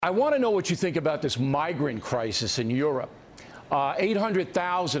I want to know what you think about this migrant crisis in Europe.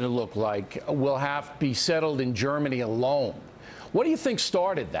 800,000, it looked like, will have to be settled in Germany alone. What do you think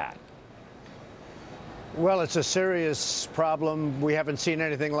started that? Well, it's a serious problem. We haven't seen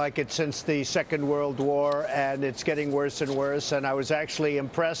anything like it since the Second World War, and it's getting worse and worse. And I was actually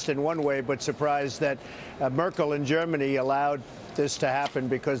impressed in one way, but surprised that Merkel in Germany allowed this to happen,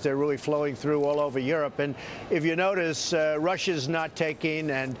 because they're really flowing through all over Europe. And if you notice, Russia's not taking,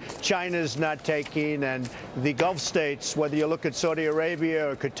 and China's not taking, and the Gulf states, whether you look at Saudi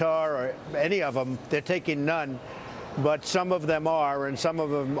Arabia or Qatar or any of them, they're taking none. But some of them are, and some of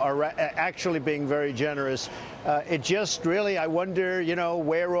them are actually being very generous. It just really, I wonder,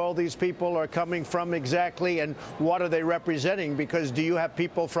 where all these people are coming from exactly, and what are they representing? Because do you have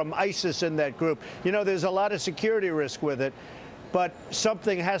people from ISIS in that group? There's a lot of security risk with it. But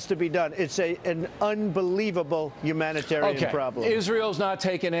something has to be done. It's an unbelievable humanitarian problem. Israel's not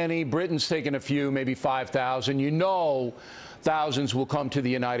taking any. Britain's taking a few, maybe 5,000. Thousands will come to the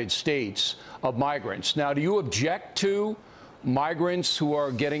United States of migrants. Now, do you object to migrants who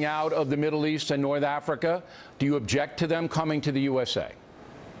are getting out of the Middle East and North Africa? Do you object to them coming to the USA?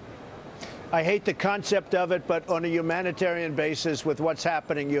 I hate the concept of it, but on a humanitarian basis, with what's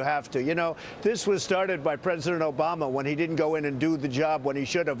happening, you have to. This was started by President Obama when he didn't go in and do the job when he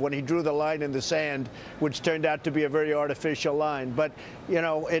should have, when he drew the line in the sand, which turned out to be a very artificial line. But,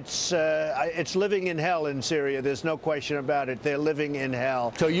 it's living in hell in Syria. There's no question about it. They're living in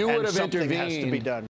hell. So you would have intervened. Something has to be done.